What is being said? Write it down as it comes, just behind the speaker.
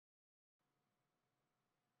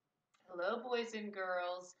Hello, boys and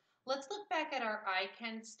girls. Let's look back at our I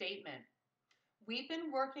can statement. We've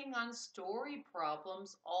been working on story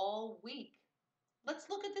problems all week. Let's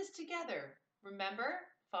look at this together. Remember,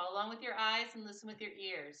 follow along with your eyes and listen with your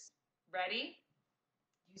ears. Ready?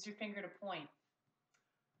 Use your finger to point.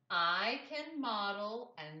 I can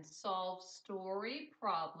model and solve story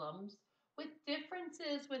problems with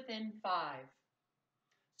differences within 5.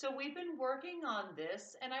 So we've been working on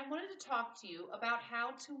this, and I wanted to talk to you about how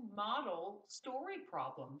to model story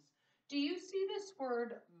problems. Do you see this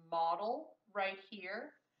word model right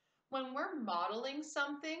here? When we're modeling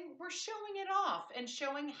something, we're showing it off and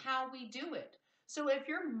showing how we do it. So if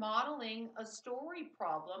you're modeling a story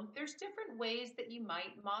problem, there's different ways that you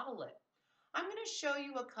might model it. I'm going to show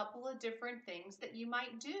you a couple of different things that you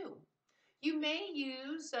might do. You may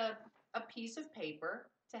use a piece of paper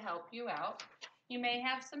to help you out. You may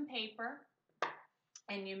have some paper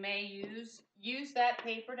and you may use that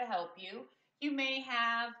paper to help you. You may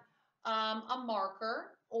have a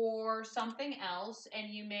marker or something else, and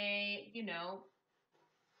you may,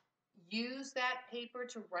 use that paper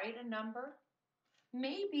to write a number.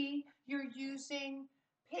 Maybe you're using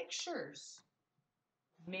pictures.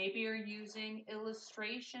 Maybe you're using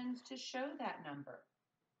illustrations to show that number.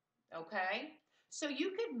 Okay? So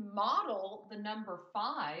you could model the number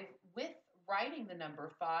 5 with writing the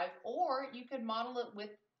number 5, or you could model it with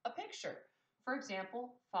a picture. For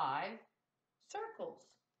example, 5 circles.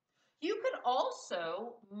 You could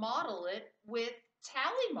also model it with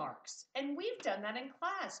tally marks, and we've done that in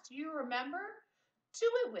class. Do you remember? Do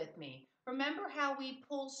it with me. Remember how we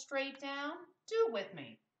pull straight down? Do it with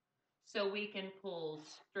me. So we can pull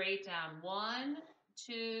straight down 1,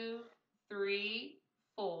 2, 3,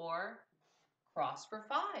 4, cross for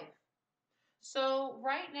 5. So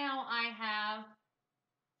right now I have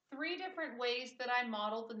 3 different ways that I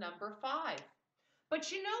model the number 5.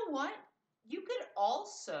 But you know what? You could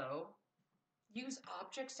also use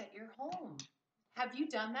objects at your home. Have you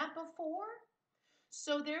done that before?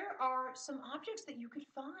 So there are some objects that you could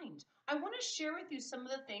find. I want to share with you some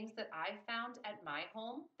of the things that I found at my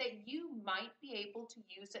home that you might be able to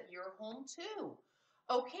use at your home too.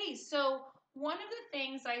 Okay, so one of the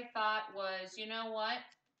things I thought was, you know what?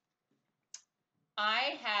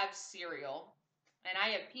 I have cereal and I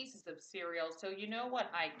have pieces of cereal. So you know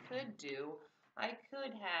what I could do? I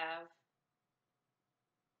could have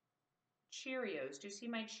Cheerios. Do you see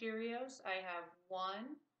my Cheerios? I have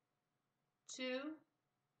 1, 2,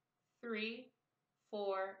 3,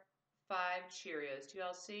 4, 5 Cheerios. Do you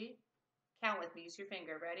all see? Count with me. Use your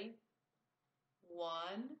finger. Ready? 1,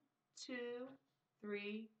 2,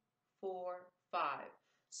 3, 4, 5.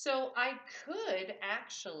 So I could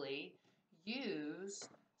actually use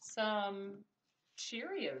some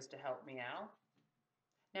Cheerios to help me out.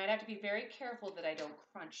 Now I'd have to be very careful that I don't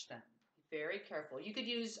crunch them. Be very careful. You could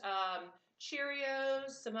use Cheerios,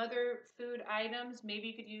 some other food items. Maybe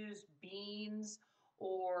you could use beans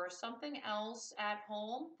or something else at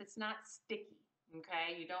home that's not sticky.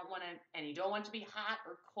 Okay, you don't want to, and you don't want it to be hot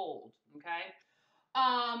or cold. Okay.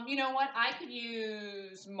 You know what? I could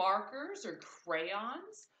use markers or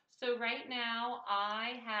crayons. So right now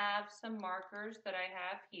I have some markers that I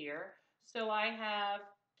have here. So I have,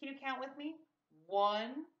 can you count with me?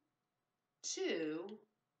 1, 2,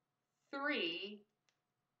 3,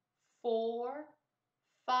 4,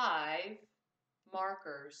 5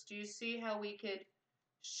 markers. Do you see how we could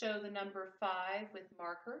show the number 5 with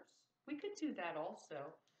markers? We could do that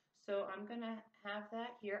also. So I'm going to have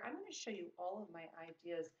that here. I'm going to show you all of my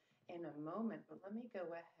ideas in a moment, but let me go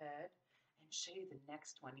ahead and show you the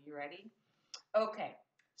next one. You ready? Okay,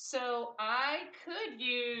 so I could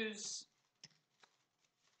use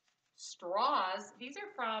straws. These are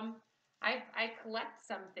from, I collect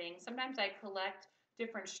some things. Sometimes I collect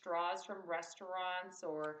different straws from restaurants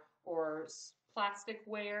or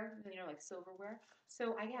plasticware, like silverware.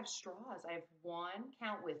 So I have straws. I have 1,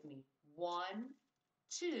 count with me, 1,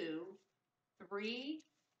 2, 3,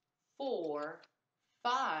 4,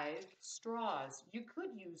 5 straws. You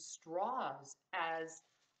could use straws as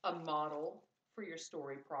a model for your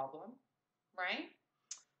story problem, right?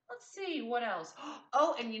 Let's see, what else?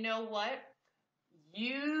 Oh, and you know what?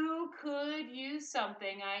 You could use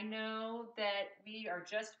something. I know that we are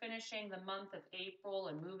just finishing the month of April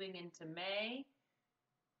and moving into May.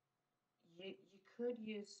 You could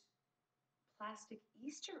use plastic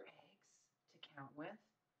Easter eggs to count with,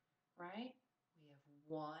 right? We have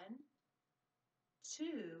 1,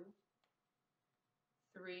 2,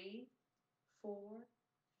 3, 4,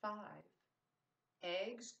 5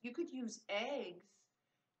 eggs. You could use eggs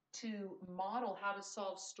to model how to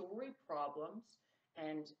solve story problems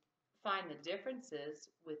and find the differences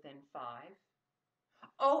within 5.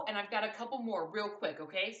 Oh, and I've got a couple more real quick,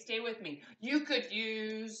 okay? Stay with me. You could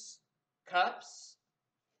use cups.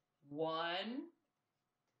 1,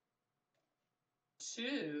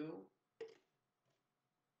 2,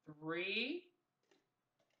 3,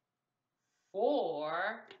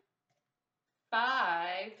 4,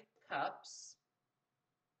 5 cups.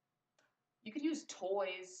 You could use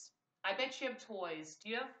toys. I bet you have toys. Do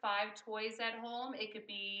you have 5 toys at home? It could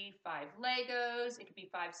be 5 Legos. It could be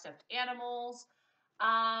 5 stuffed animals.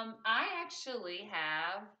 I actually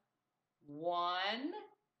have 1,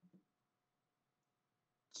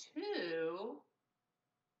 2,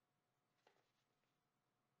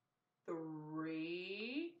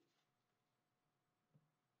 3,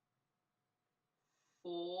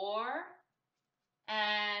 4,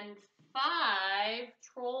 and 5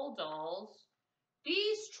 troll dolls.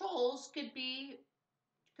 These trolls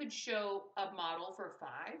could show a model for 5,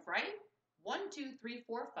 right? 1, 2, 3,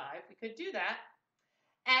 4, 5. We could do that.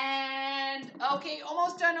 And okay,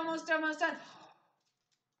 almost done, almost done, almost done.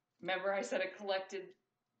 Remember I said I collected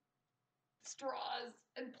straws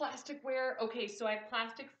and plasticware? Okay, so I have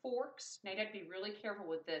plastic forks. Now you have to be really careful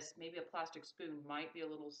with this. Maybe a plastic spoon might be a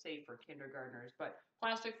little safe for kindergartners, but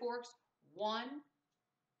plastic forks, 1,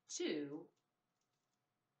 2,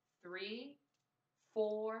 3,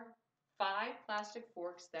 4, 5 plastic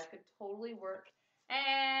forks. That could totally work.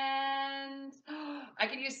 And I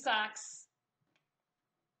could use socks.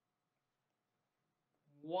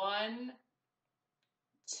 1,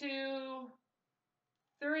 2,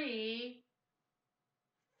 3,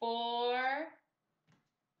 4,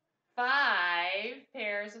 5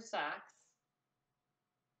 pairs of socks.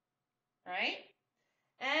 All right?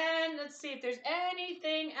 And let's see if there's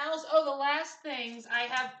anything else. Oh, the last things. I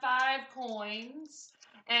have 5 coins.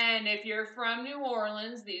 And if you're from New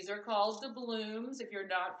Orleans, these are called doubloons. If you're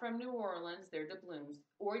not from New Orleans, they're doubloons.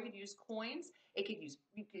 Or you could use coins. You could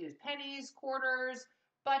use pennies, quarters,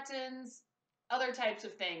 buttons, other types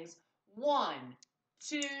of things. 1,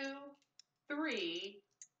 2, 3,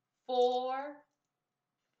 4,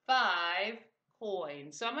 5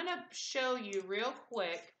 coins. So I'm going to show you real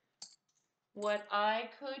quick what I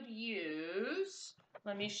could use.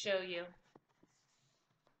 Let me show you.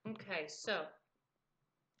 Okay, so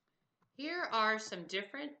here are some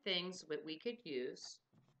different things that we could use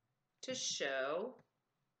to show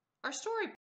our story.